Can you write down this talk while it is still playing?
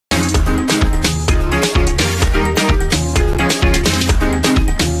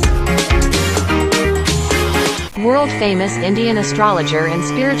world-famous Indian astrologer and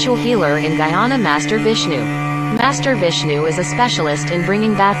spiritual healer in Guyana, Master Vishnu. Master Vishnu is a specialist in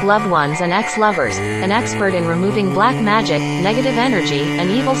bringing back loved ones and ex-lovers, an expert in removing black magic, negative energy,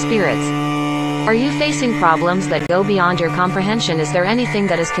 and evil spirits. Are you facing problems that go beyond your comprehension? Is there anything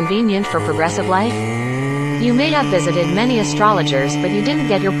that is convenient for progressive life? You may have visited many astrologers, but you didn't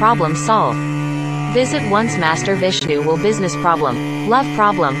get your problems solved. Visit once. Master Vishnu will business problem, love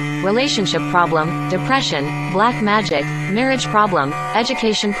problem, relationship problem, depression, black magic, marriage problem,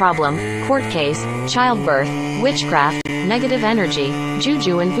 education problem, court case, childbirth, witchcraft, negative energy,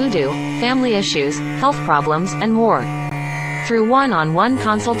 juju and voodoo, family issues, health problems, and more. Through one-on-one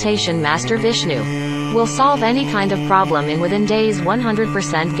consultation, Master Vishnu will solve any kind of problem within days,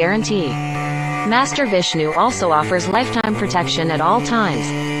 100% guarantee. Master Vishnu also offers lifetime protection at all times.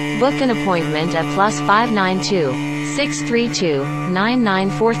 Book an appointment at +592 632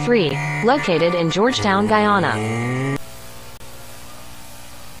 9943, located in Georgetown, Guyana.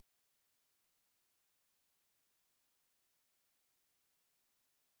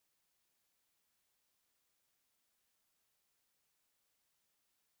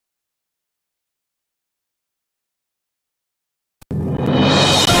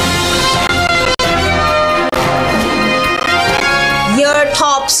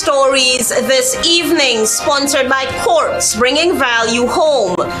 Top stories this evening, sponsored by Courts Bringing Value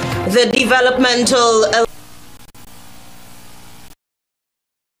Home. The developmental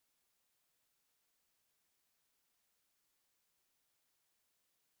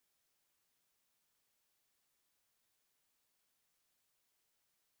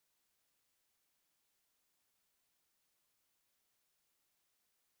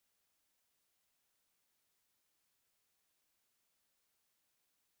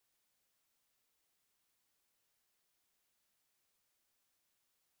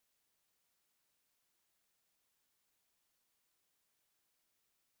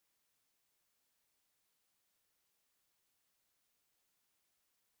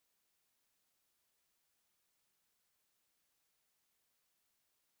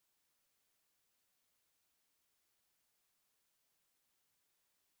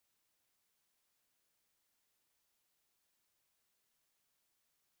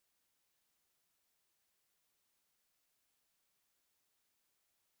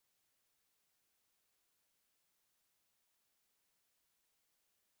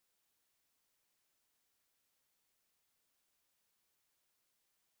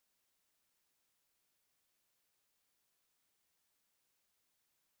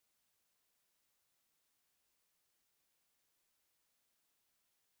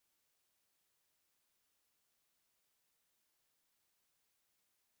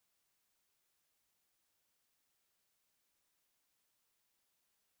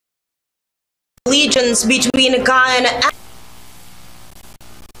allegiance between Guyana and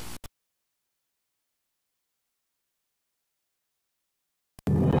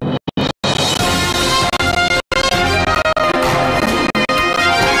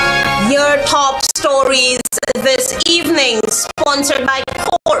top stories this evening, sponsored by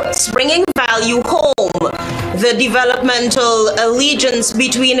Courts Bringing Value Home. The developmental allegiance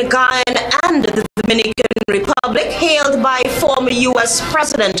between Guyana and the Dominican Republic, hailed by former U.S.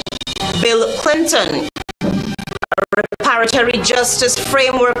 President Bill Clinton. A reparatory justice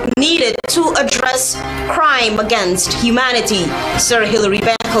framework needed to address crime against humanity, Sir Hilary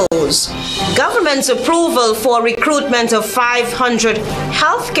Beckles. Government's approval for recruitment of 500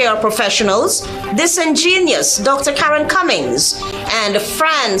 healthcare professionals, disingenuous, Dr. Karen Cummings. And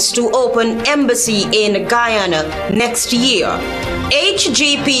France to open embassy in Guyana next year.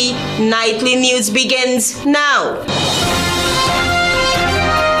 HGP Nightly News begins now.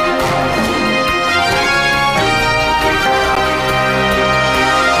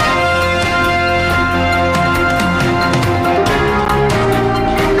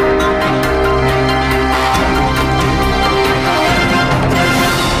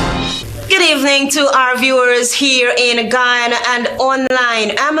 Good evening to our viewers here in Guyana and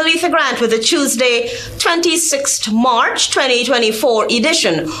online. I'm Aletha Grant with the Tuesday, 26th March 2024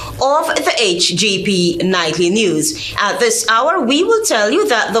 edition of the HGP Nightly News. At this hour, we will tell you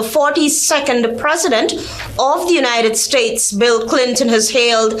that the 42nd President of the United States, Bill Clinton, has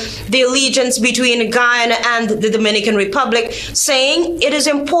hailed the allegiance between Guyana and the Dominican Republic, saying it is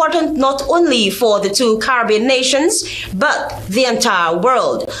important not only for the two Caribbean nations, but the entire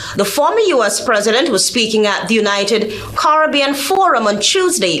world. The former U.S. President was speaking at the United Caribbean Forum on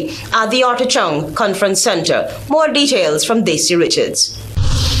Tuesday at the Ortachung Conference Center. More details from Daisy Richards.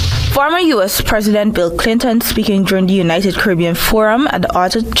 Former U.S. President Bill Clinton, speaking during the United Caribbean Forum at the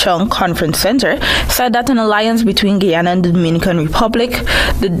Arthur Chung Conference Center, said that an alliance between Guyana and the Dominican Republic,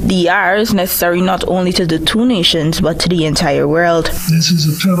 the DR, is necessary not only to the two nations but to the entire world. This is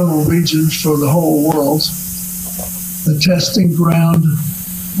a pivotal region for the whole world, a testing ground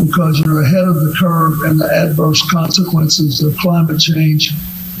because you're ahead of the curve and the adverse consequences of climate change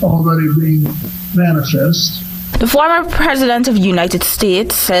already being manifest. The former president of the United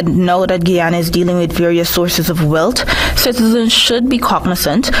States said now that Guyana is dealing with various sources of wealth, citizens should be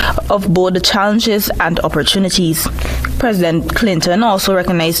cognizant of both the challenges and opportunities. President Clinton also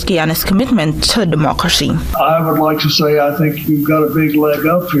recognized Guyana's commitment to democracy. I would like to say I think you've got a big leg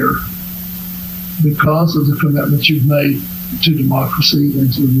up here because of the commitment you've made to democracy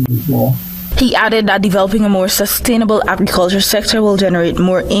and to the rule of law. He added that developing a more sustainable agriculture sector will generate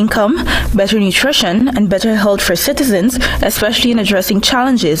more income, better nutrition, and better health for citizens, especially in addressing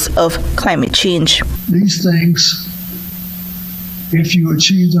challenges of climate change. These things, if you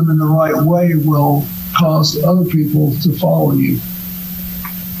achieve them in the right way, will cause other people to follow you.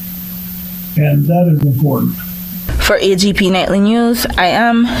 And that is important. For HGP Nightly News, I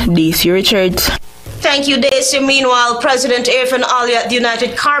am Daisy Richards. Thank you, Daisy. Meanwhile, President Irfan Ali at the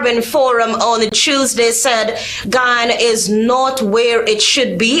United Caribbean Forum on Tuesday said Guyana is not where it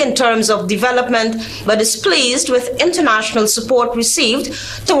should be in terms of development, but is pleased with international support received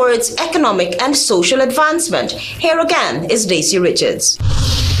towards economic and social advancement. Here again is Daisy Richards.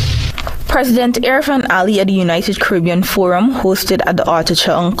 President Irfan Ali at the United Caribbean Forum, hosted at the Arthur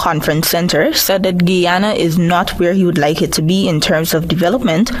Chung Conference Center, said that Guyana is not where he would like it to be in terms of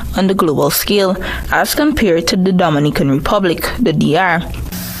development on the global scale, as compared to the Dominican Republic, the DR.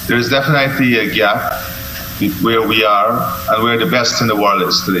 There is definitely a gap where we are and where the best in the world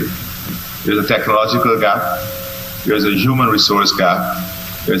is today. There's a technological gap, there's a human resource gap,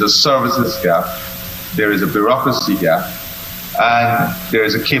 there's a services gap, there is a bureaucracy gap, and there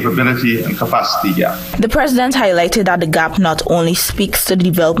is a capability and capacity gap. The president highlighted that the gap not only speaks to the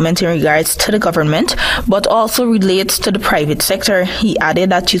development in regards to the government, but also relates to the private sector. He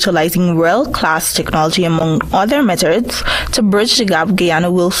added that utilizing world-class technology among other methods to bridge the gap,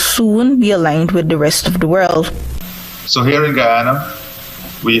 Guyana will soon be aligned with the rest of the world. So here in Guyana,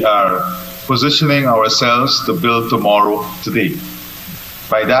 we are positioning ourselves to build tomorrow today.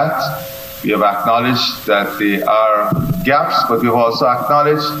 By that, we have acknowledged that there are gaps, but we've also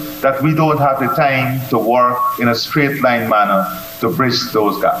acknowledged that we don't have the time to work in a straight line manner to bridge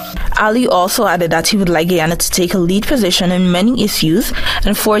those gaps. Ali also added that he would like Guyana to take a lead position in many issues,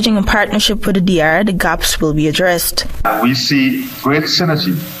 and forging a partnership with the DR, the gaps will be addressed. We see great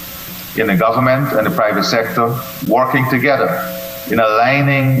synergy in the government and the private sector working together in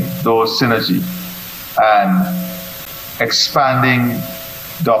aligning those synergy and expanding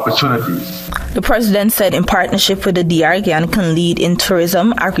the opportunities. The president said in partnership with the DR, Guyana can lead in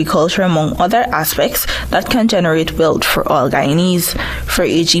tourism, agriculture, among other aspects that can generate wealth for all Guyanese. For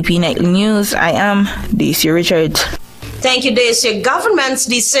HGP Nightly News, I am Daisy Richards. Thank you, Daisy. Government's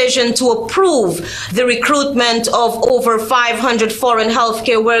decision to approve the recruitment of over 500 foreign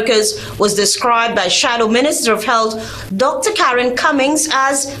healthcare workers was described by Shadow Minister of Health, Dr. Karen Cummings,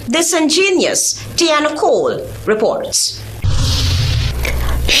 as disingenuous. Tiana Cole reports.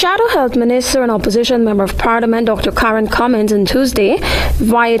 Shadow Health Minister and Opposition Member of Parliament Dr. Karen Cummings on Tuesday,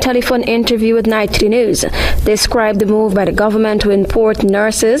 via telephone interview with Nightly News, described the move by the government to import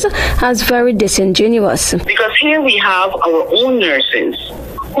nurses as very disingenuous. Because here we have our own nurses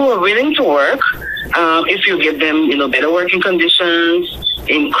who are willing to work if you give them, better working conditions,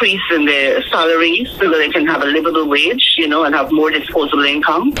 increase in their salaries so that they can have a livable wage, and have more disposable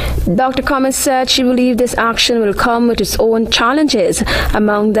income. Dr. Cummings said she believed this action will come with its own challenges,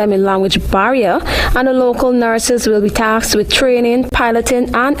 among them a language barrier, and the local nurses will be tasked with training,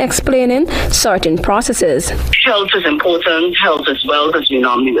 piloting, and explaining certain processes. Health is important, health is wealth, as we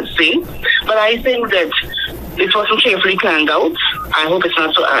normally would say, but I think that it wasn't carefully planned out. I hope it's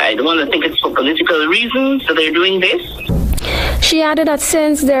not so. I don't want to think it's for political reasons that they're doing this. She added that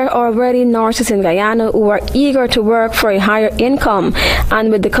since there are already nurses in Guyana who are eager to work for a higher income,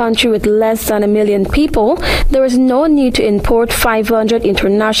 and with the country with less than 1 million people, there is no need to import 500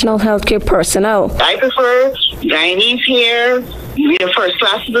 international healthcare personnel. I prefer Guyanese here. We are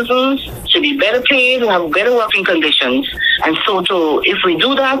first-class citizens, should be better paid, to have better working conditions. And so if we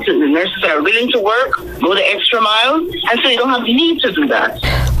do that, the nurses are willing to work, go the extra mile, and so you don't have the need to do that.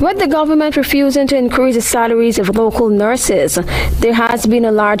 With the government refusing to increase the salaries of local nurses, there has been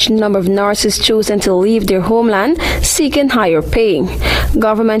a large number of nurses choosing to leave their homeland seeking higher pay.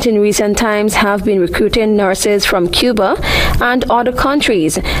 Government in recent times have been recruiting nurses from Cuba and other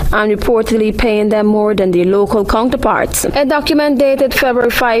countries and reportedly paying them more than their local counterparts. A document dated February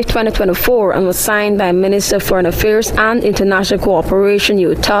 5, 2024 and was signed by Minister of Foreign Affairs and International Cooperation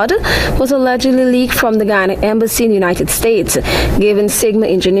Yu Todd was allegedly leaked from the Guyana Embassy in the United States, giving Sigma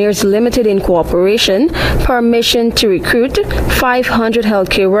Engineers Limited Incorporation permission to recruit 500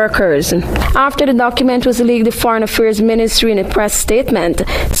 healthcare workers. After the document was leaked, the Foreign Affairs Ministry in a press statement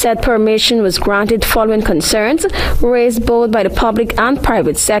said permission was granted following concerns raised both by the public and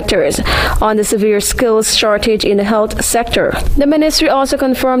private sectors on the severe skills shortage in the health sector. The ministry also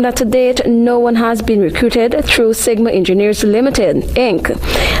confirmed that to date, no one has been recruited through Sigma Engineers Limited, Inc.,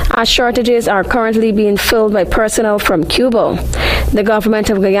 as shortages are currently being filled by personnel from Cuba. The government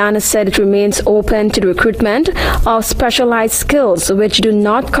of Guyana said it remains open to the recruitment of specialized skills which do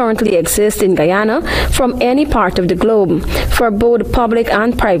not currently exist in Guyana from any part of the globe for both public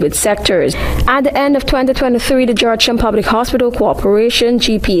and private sectors. At the end of 2023, the Georgetown Public Hospital Corporation,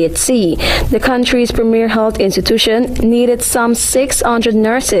 GPHC, the country's premier health institution, needed some 600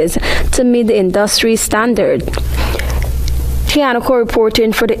 nurses to meet the industry standard. Tiana Ko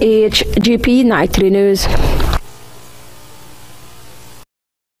reporting for the HGP Nightly News.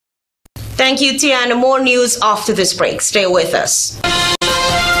 Thank you, Tiana. More news after this break. Stay with us.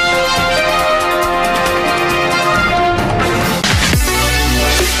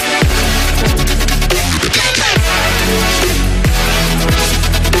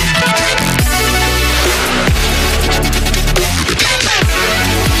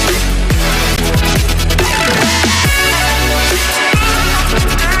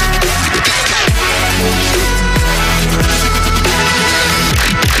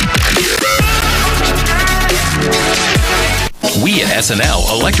 We at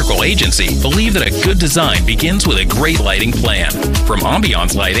SNL Electrical Agency believe that a good design begins with a great lighting plan, from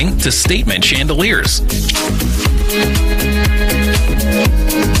ambiance lighting to statement chandeliers.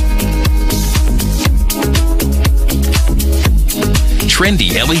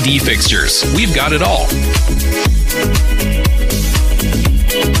 Trendy LED fixtures, we've got it all.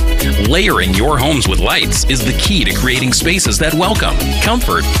 Layering your homes with lights is the key to creating spaces that welcome,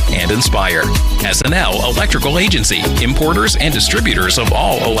 comfort, and inspire. SNL Electrical Agency, importers and distributors of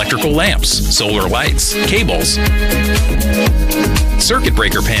all electrical lamps, solar lights, cables, circuit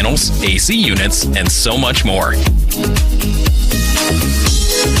breaker panels, AC units, and so much more.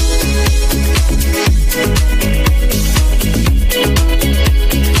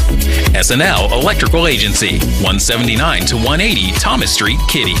 SNL Electrical Agency, 179 to 180 Thomas Street,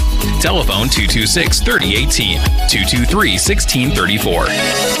 Kitty. Telephone 226-3018, 223-1634.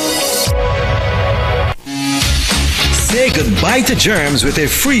 Say goodbye to germs with a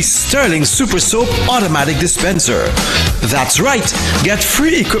free Sterling Super Soap automatic dispenser. That's right, get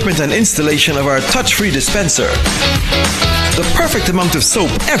free equipment and installation of our touch-free dispenser. The perfect amount of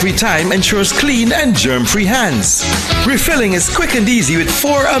soap every time ensures clean and germ-free hands. Refilling is quick and easy with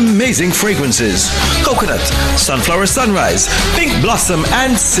 4 amazing fragrances: coconut, sunflower sunrise, pink blossom,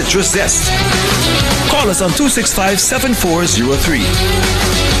 and citrus zest. Call us on 265-7403.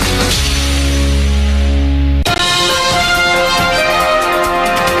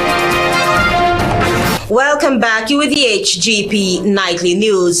 Welcome back. You with the HGP Nightly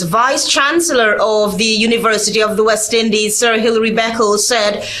News. Vice Chancellor of the University of the West Indies, Sir Hilary Beckles,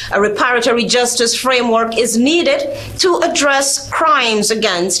 said a reparatory justice framework is needed to address crimes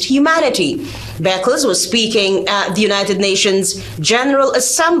against humanity. Beckles was speaking at the United Nations General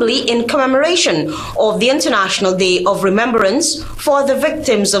Assembly in commemoration of the International Day of Remembrance for the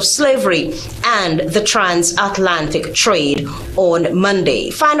Victims of Slavery and the Transatlantic Trade on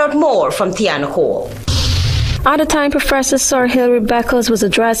Monday. Find out more from Tiana Hall. At the time, Professor Sir Hilary Beckles was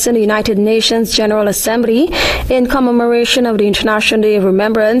addressing the United Nations General Assembly in commemoration of the International Day of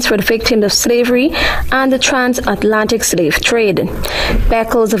Remembrance for the Victims of Slavery and the Transatlantic Slave Trade.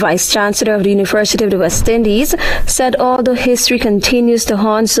 Beckles, the Vice Chancellor of the University of the West Indies, said although history continues to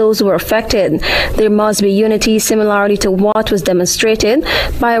haunt those who were affected, there must be unity similarly to what was demonstrated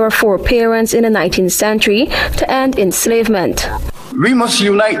by our foreparents in the 19th century to end enslavement. We must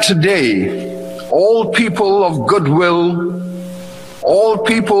unite today, all people of goodwill, all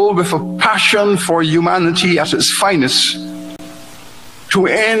people with a passion for humanity at its finest, to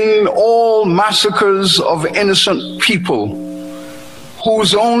end all massacres of innocent people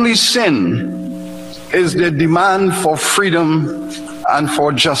whose only sin is their demand for freedom and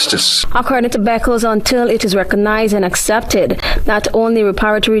for justice. According to Beckles, until it is recognized and accepted that only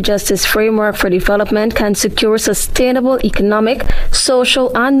reparatory justice framework for development can secure sustainable economic,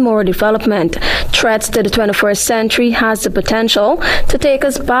 social, and moral development, threats to the 21st century has the potential to take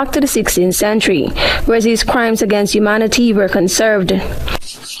us back to the 16th century, where these crimes against humanity were conserved.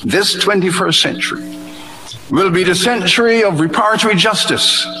 This 21st century will be the century of reparatory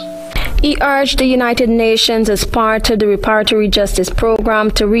justice. He urged the United Nations as part of the Reparatory Justice Program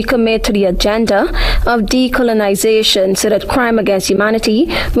to recommit to the agenda of decolonization so that crime against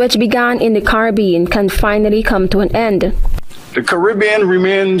humanity, which began in the Caribbean, can finally come to an end. The Caribbean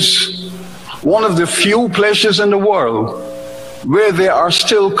remains one of the few places in the world where there are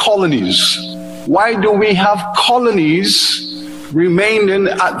still colonies. Why do we have colonies remaining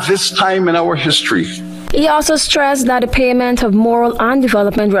at this time in our history? He also stressed that the payment of moral and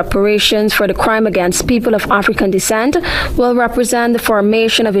development reparations for the crime against people of African descent will represent the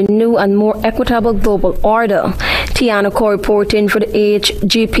formation of a new and more equitable global order. Tiana Ko reporting for the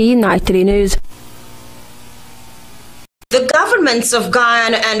HGP Nightly News. The governments of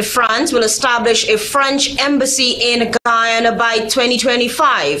Guyana and France will establish a French embassy in Guyana by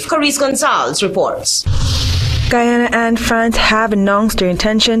 2025. Carice Gonzalez reports. Guyana and France have announced their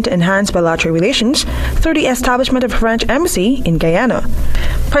intention to enhance bilateral relations through the establishment of a French embassy in Guyana.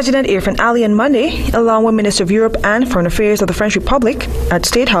 President Irfan Ali on Monday, along with Minister of Europe and Foreign Affairs of the French Republic at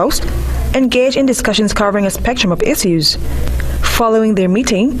State House, engaged in discussions covering a spectrum of issues. Following their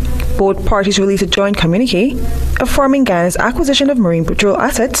meeting, both parties released a joint communique affirming Guyana's acquisition of marine patrol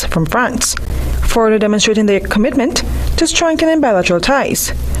assets from France, further demonstrating their commitment to strengthening bilateral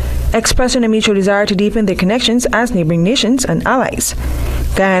ties, expressing a mutual desire to deepen their connections as neighboring nations and allies.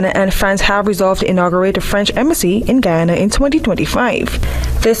 Guyana and France have resolved to inaugurate a French embassy in Guyana in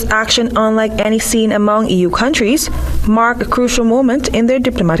 2025. This action, unlike any seen among EU countries, marks a crucial moment in their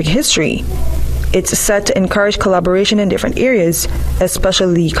diplomatic history. It's set to encourage collaboration in different areas,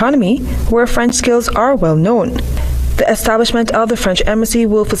 especially the economy, where French skills are well known. The establishment of the French embassy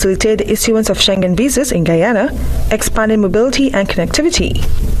will facilitate the issuance of Schengen visas in Guyana, expanding mobility and connectivity.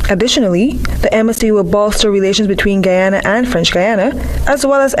 Additionally, the embassy will bolster relations between Guyana and French Guyana, as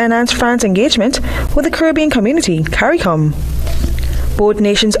well as enhance France's engagement with the Caribbean community, CARICOM. Both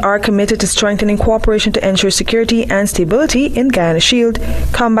nations are committed to strengthening cooperation to ensure security and stability in Guyana Shield,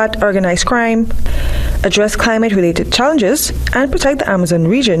 combat organized crime, address climate-related challenges, and protect the Amazon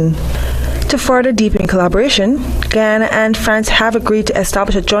region. To further deepen collaboration, Guyana and France have agreed to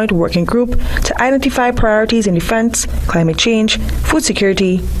establish a joint working group to identify priorities in defense, climate change, food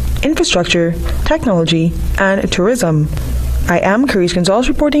security, infrastructure, technology, and tourism. I am Carice Gonzalez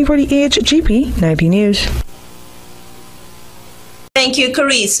reporting for the HGP 90 News. Thank you,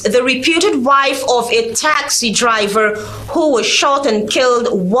 Carice. The reputed wife of a taxi driver who was shot and killed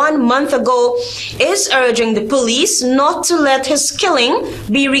 1 month ago is urging the police not to let his killing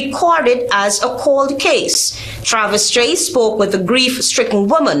be recorded as a cold case. Travis Jay spoke with the grief-stricken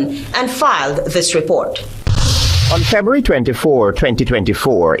woman and filed this report. On February 24,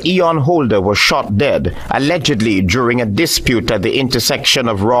 2024, Eon Holder was shot dead, allegedly during a dispute at the intersection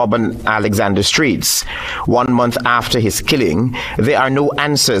of Robb and Alexander Streets. 1 month after his killing, there are no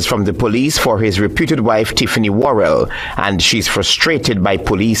answers from the police for his reputed wife, Tiffany Worrell, and she's frustrated by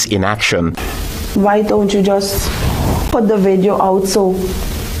police inaction. Why don't you just put the video out so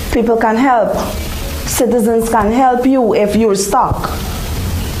people can help? Citizens can help you if you're stuck.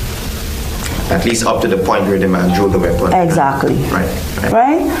 At least up to the point where the man drew the weapon. Exactly.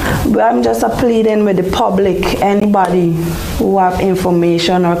 Right? But I'm just pleading with the public, anybody who have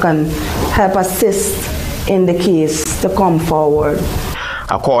information or can help assist in the case to come forward.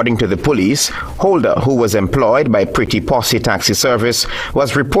 According to the police, Holder, who was employed by Pretty Posse Taxi Service,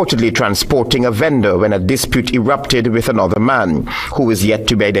 was reportedly transporting a vendor when a dispute erupted with another man, who is yet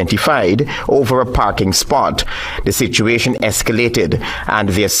to be identified, over a parking spot. The situation escalated, and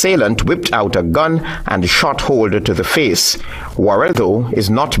the assailant whipped out a gun and shot Holder to the face. Worrell, though, is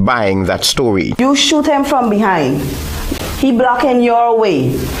not buying that story. You shoot him from behind. He blocking your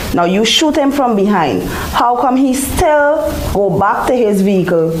way. Now you shoot him from behind. How come he still go back to his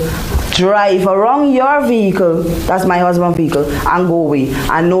vehicle, drive around your vehicle, that's my husband's vehicle, and go away?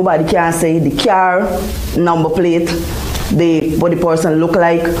 And nobody can say the car, number plate, what the person look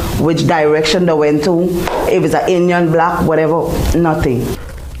like, which direction they went to, if it's an Indian, black, whatever, nothing.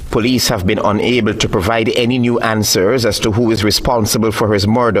 Police have been unable to provide any new answers as to who is responsible for his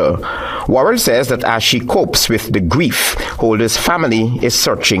murder. Worrell says that as she copes with the grief, Holder's family is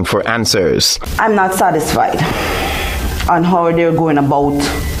searching for answers. I'm not satisfied on how they're going about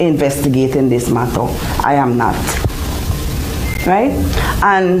investigating this matter. I am not. right?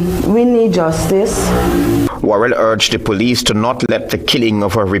 And we need justice. Worrell urged the police to not let the killing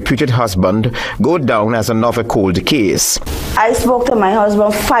of her reputed husband go down as another cold case. I spoke to my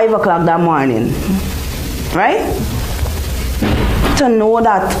husband 5 o'clock that morning, right? To know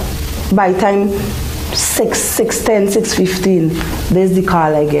that by time 6:10, 6:15, there's the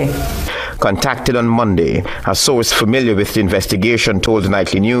call again. Contacted on Monday, a source familiar with the investigation told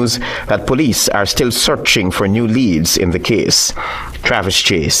Nightly News that police are still searching for new leads in the case. Travis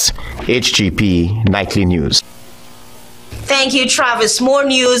Chase, HGP Nightly News. Thank you, Travis. More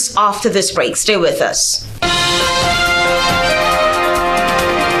news after this break. Stay with us.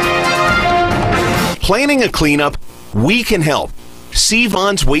 Planning a cleanup? We can help.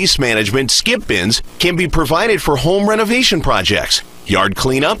 Sevon's Waste Management skip bins can be provided for home renovation projects, yard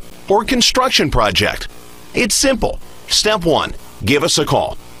cleanup, or construction project. It's simple. Step 1, give us a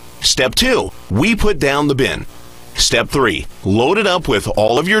call. Step 2, we put down the bin. Step 3, load it up with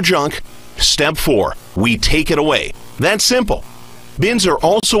all of your junk. Step 4, we take it away. That's simple. Bins are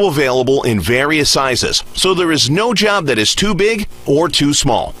also available in various sizes, so there is no job that is too big or too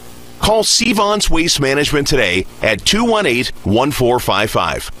small. Call Sevon's Waste Management today at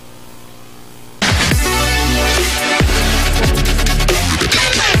 218-1455.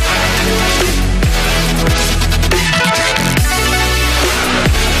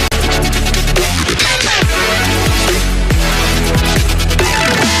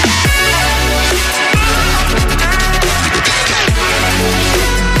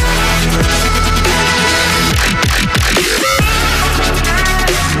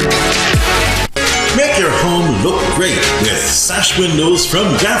 Make your home look great with sash windows from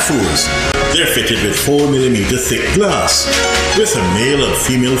Gaffurs. They're fitted with 4mm thick glass, with a male and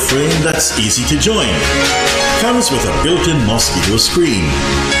female frame that's easy to join. Comes with a built-in mosquito screen.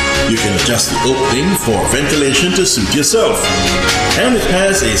 You can adjust the opening for ventilation to suit yourself. And it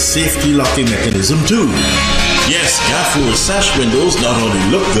has a safety locking mechanism too. Yes, Gaffurs sash windows not only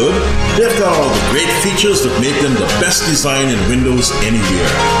look good, they've got all the great features that make them the best design in windows anywhere.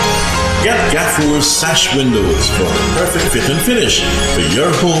 Get Gaffurs sash windows for the perfect fit and finish for your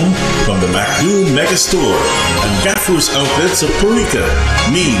home from the MacDoom Mega Store and Gaffurs outlets of Parika,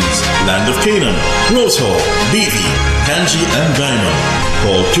 Means, Land of Canaan, Rose Hall, Beatty, Kanji, and Diamond.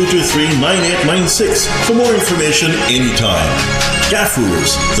 Call 223-9896 for more information anytime.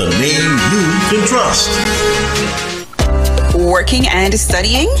 Gaffurs, the name you can trust. Working and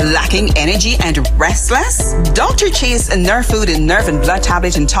studying? Lacking energy and restless? Dr. Chase Nerve Food and Nerve and Blood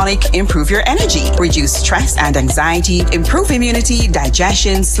Tablet and Tonic improve your energy, reduce stress and anxiety, improve immunity,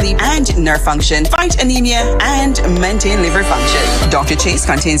 digestion, sleep, and nerve function, fight anemia, and maintain liver function. Dr. Chase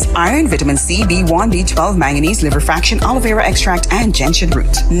contains iron, vitamin C, B1, B12, manganese, liver fraction, aloe vera extract, and gentian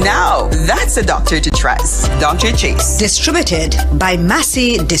root. Now, that's a doctor to trust. Dr. Chase. Distributed by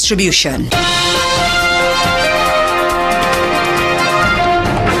Massey Distribution.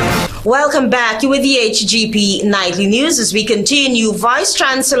 Welcome back with the HGP Nightly News. As we continue, Vice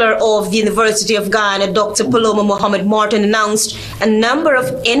Chancellor of the University of Guyana, Dr. Paloma Mohammed Martin, announced a number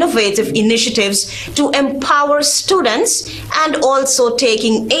of innovative initiatives to empower students and also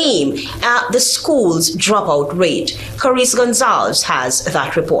taking aim at the school's dropout rate. Carice Gonzalez has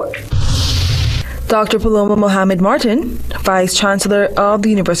that report. Dr. Paloma Mohammed Martin, Vice Chancellor of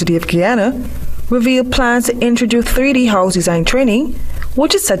the University of Guyana, revealed plans to introduce 3D house design training,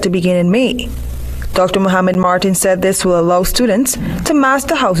 which is set to begin in May. Dr. Mohammed Martin said this will allow students to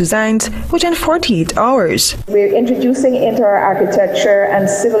master house designs within 48 hours. We're introducing into our architecture and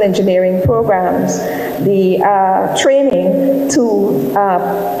civil engineering programs the training to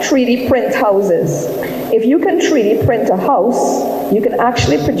 3D print houses. If you can 3D print a house, you can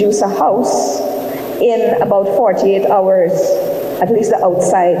actually produce a house in about 48 hours. At least the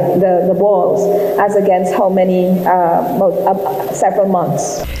outside, the walls, as against how many, several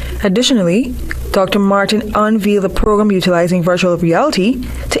months. Additionally, Dr. Martin unveiled a program utilizing virtual reality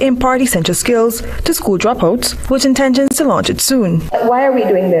to impart essential skills to school dropouts, with intentions to launch it soon. Why are we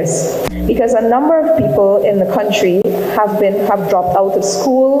doing this? Because a number of people in the country have dropped out of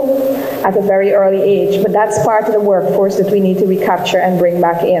school at a very early age, but that's part of the workforce that we need to recapture and bring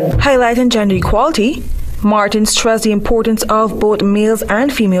back in. Highlighting gender equality, Martin stressed the importance of both males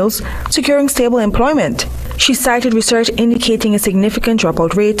and females securing stable employment. She cited research indicating a significant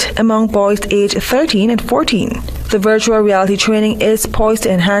dropout rate among boys aged 13 and 14. The virtual reality training is poised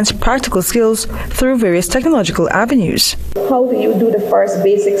to enhance practical skills through various technological avenues. How do you do the first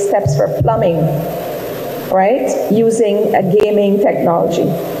basic steps for plumbing, right? Using a gaming technology.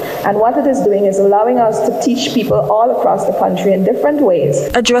 And what it is doing is allowing us to teach people all across the country in different ways.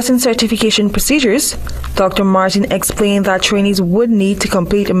 Addressing certification procedures, Dr. Martin explained that trainees would need to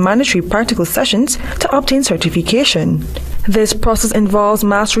complete mandatory practical sessions to obtain certification. This process involves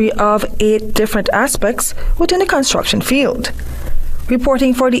mastery of 8 different aspects within the construction field.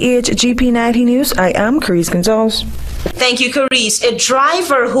 Reporting for the HGP90 News, I am Carice Gonzalez. Thank you, Carice. A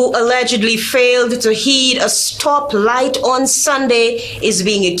driver who allegedly failed to heed a stop light on Sunday is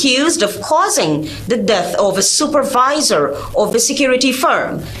being accused of causing the death of a supervisor of a security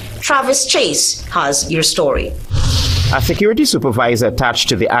firm. Travis Chase has your story. A security supervisor attached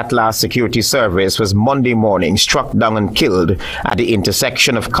to the Atlas Security Service was Monday morning struck down and killed at the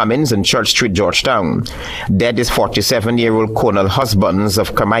intersection of Cummins and Church Street, Georgetown. Dead is 47-year-old Colonel Husbands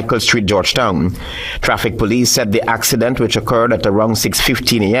of Carmichael Street, Georgetown. Traffic police said the accident, which occurred at around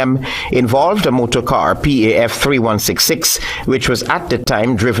 6:15 a.m., involved a motor car PAF 3166, which was at the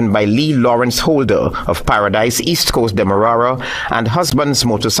time driven by Lee Lawrence Holder of Paradise, East Coast, Demerara, and Husbands'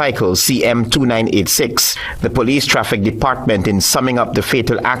 motorcycle CM 2986. The police traffic department, in summing up the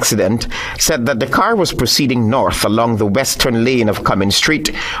fatal accident, said that the car was proceeding north along the western lane of Cummins Street,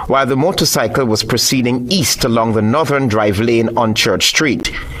 while the motorcycle was proceeding east along the northern drive lane on Church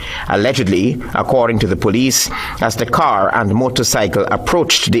Street. Allegedly, according to the police, as the car and motorcycle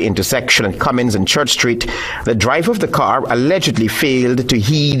approached the intersection at Cummins and Church Street, the driver of the car allegedly failed to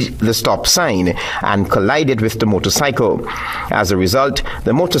heed the stop sign and collided with the motorcycle. As a result,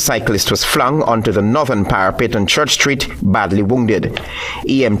 the motorcyclist was flung onto the northern parapet on Church Street, badly wounded.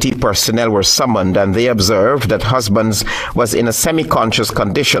 EMT personnel were summoned and they observed that Husbands was in a semi-conscious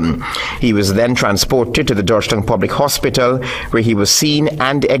condition. He was then transported to the Georgetown Public Hospital, where he was seen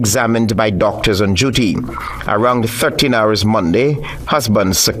and examined by doctors on duty. Around 13 hours Monday,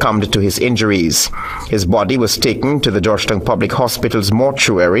 Husbands succumbed to his injuries. His body was taken to the Georgetown Public Hospital's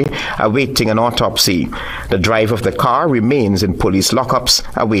mortuary, awaiting an autopsy. The driver of the car remains in police lockups,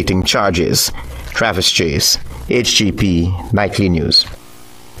 awaiting charges. Travis Chase, HGP Nightly News.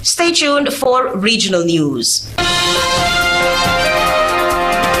 Stay tuned for regional news.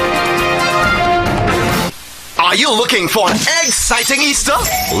 Are you looking for an exciting Easter?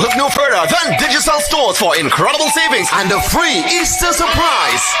 Look no further than Digicel stores for incredible savings and a free Easter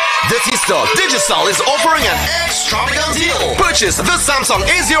surprise. This Easter, Digicel is offering an extravagant deal. Purchase the Samsung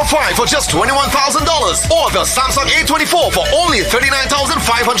A05 for just $21,000 or the Samsung A24 for only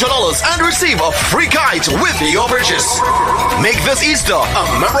 $39,500 and receive a free kite with your purchase. Make this Easter a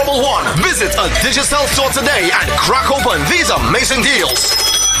memorable one. Visit a Digicel store today and crack open these amazing deals.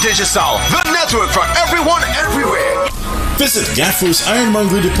 Digicel, the network for everyone, everywhere. Visit Gaffer's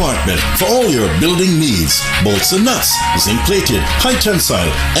Ironmongery Department for all your building needs. Bolts and nuts, zinc-plated, high tensile,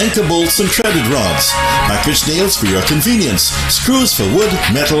 anchor bolts and threaded rods. Package nails for your convenience. Screws for wood,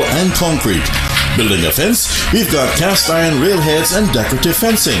 metal, and concrete. Building a fence, we've got cast iron railheads and decorative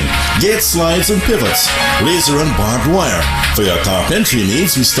fencing, gate slides and pivots, laser and barbed wire. For your carpentry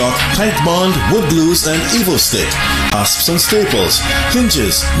needs, we stock tight bond, wood glues, and Evo stick, hasps and staples,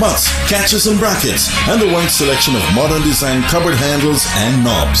 hinges, butts, catches and brackets, and a wide selection of modern design cupboard handles and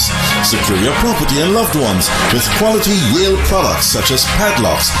knobs. Secure your property and loved ones with quality Yale products such as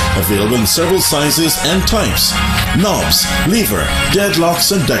padlocks, available in several sizes and types, knobs, lever,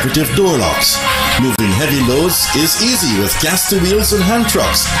 deadlocks, and decorative door locks. Moving heavy loads is easy with caster wheels and hand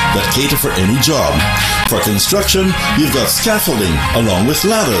trucks that cater for any job. For construction, you've got scaffolding along with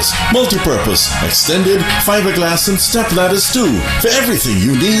ladders, multi-purpose, extended, fiberglass, and step ladders too. For everything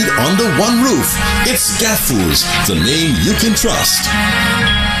you need under one roof, it's Gaffoo's, the name you can trust.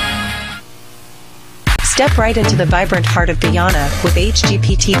 Step right into the vibrant heart of Guyana with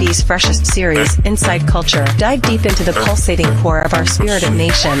HGPTV's freshest series, Inside Culture. Dive deep into the pulsating core of our spirited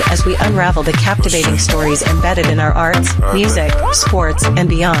nation as we unravel the captivating stories embedded in our arts, music, sports, and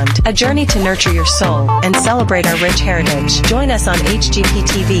beyond. A journey to nurture your soul and celebrate our rich heritage. Join us on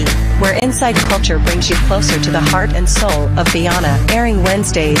HGPTV, where Inside Culture brings you closer to the heart and soul of Guyana, airing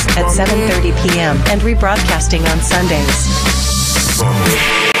Wednesdays at 7:30 p.m. and rebroadcasting on Sundays.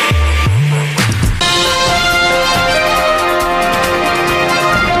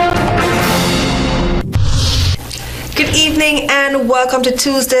 Good evening and welcome to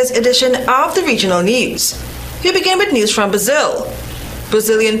Tuesday's edition of the Regional News. We begin with news from Brazil.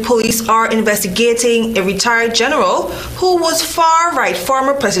 Brazilian police are investigating a retired general who was far-right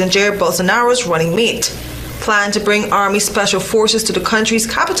former President Jair Bolsonaro's running mate. Planned to bring Army Special Forces to the country's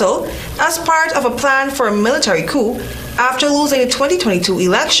capital as part of a plan for a military coup after losing the 2022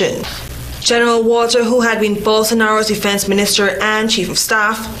 election. General Walter, who had been Bolsonaro's defense minister and chief of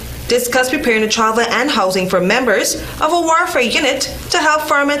staff, discussed preparing the travel and housing for members of a warfare unit to help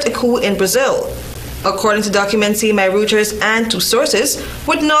ferment a coup in Brazil. According to documents seen by Reuters and two sources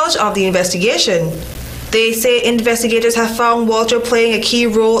with knowledge of the investigation. They say investigators have found Walter playing a key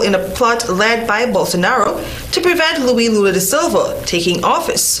role in a plot led by Bolsonaro to prevent Luis Lula da Silva taking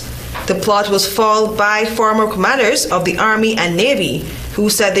office. The plot was foiled by former commanders of the Army and Navy, who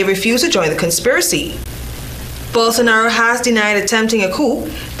said they refused to join the conspiracy. Bolsonaro has denied attempting a coup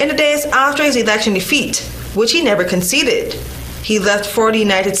in the days after his election defeat, which he never conceded. He left for the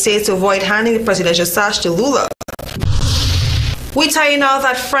United States to avoid handing the presidential sash to Lula. We tell you now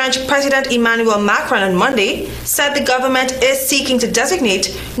that French President Emmanuel Macron on Monday said the government is seeking to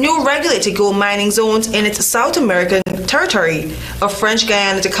designate new regulated gold mining zones in its South American territory of French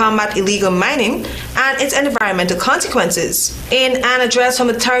Guyana to combat illegal mining and its environmental consequences. In an address from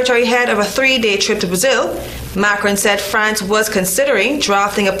the territory ahead of a 3-day trip to Brazil, Macron said France was considering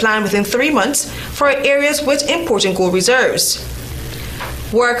drafting a plan within 3 months for areas with important gold reserves.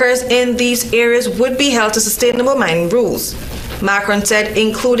 Workers in these areas would be held to sustainable mining rules. Macron said,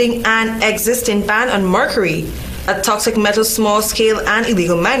 including an existing ban on mercury, a toxic metal small-scale and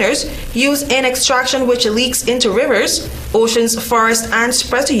illegal miners used in extraction which leaks into rivers, oceans, forests, and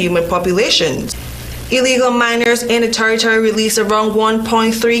spreads to human populations. Illegal miners in the territory release around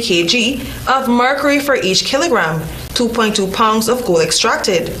 1.3 kg of mercury for each kilogram, 2.2 pounds of gold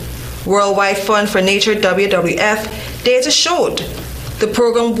extracted. Worldwide Fund for Nature WWF data showed the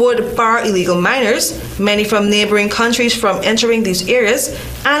program would bar illegal miners, many from neighboring countries, from entering these areas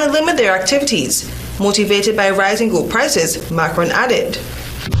and limit their activities, motivated by rising gold prices, Macron added.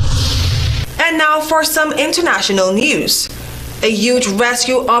 And now for some international news. A huge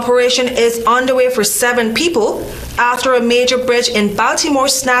rescue operation is underway for 7 people after a major bridge in Baltimore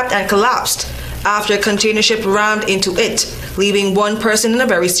snapped and collapsed after a container ship rammed into it, leaving 1 person in a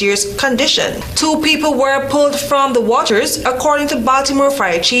very serious condition. 2 people were pulled from the waters, according to Baltimore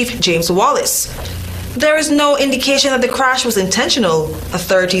Fire Chief James Wallace. There is no indication that the crash was intentional,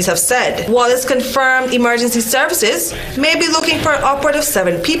 authorities have said. Wallace confirmed emergency services may be looking for an upward of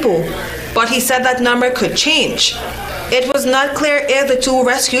 7 people, but he said that number could change. It was not clear if the 2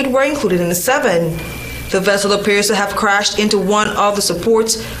 rescued were included in the 7. The vessel appears to have crashed into one of the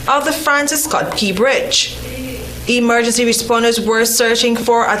supports of the Francis Scott Key Bridge. Emergency responders were searching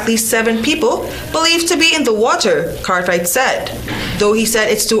for at least 7 people believed to be in the water, Cartwright said, though he said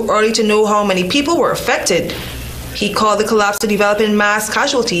it's too early to know how many people were affected. He called the collapse a developing mass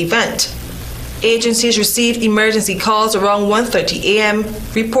casualty event. Agencies received emergency calls around 1:30 a.m.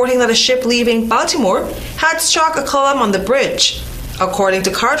 reporting that a ship leaving Baltimore had struck a column on the bridge, according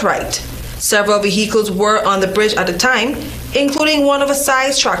to Cartwright. Several vehicles were on the bridge at the time, including one of a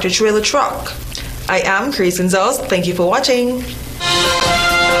size tractor-trailer truck. I am Chris Gonzalez. Thank you for watching.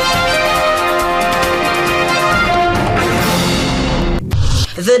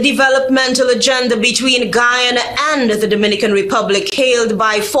 The developmental agenda between Guyana and the Dominican Republic hailed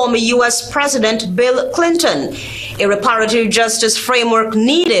by former U.S. President Bill Clinton, a reparative justice framework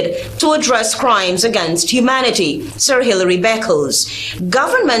needed to address crimes against humanity, Sir Hilary Beckles.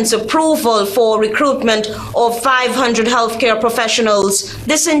 Government's approval for recruitment of 500 healthcare professionals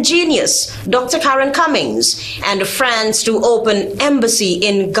disingenuous, Dr. Karen Cummings, and France to open embassy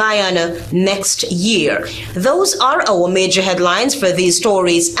in Guyana next year. Those are our major headlines. For these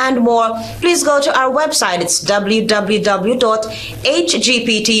stories and more, please go to our website. It's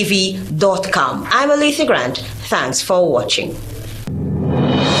www.hgptv.com. I'm Alethea Grant. Thanks for watching.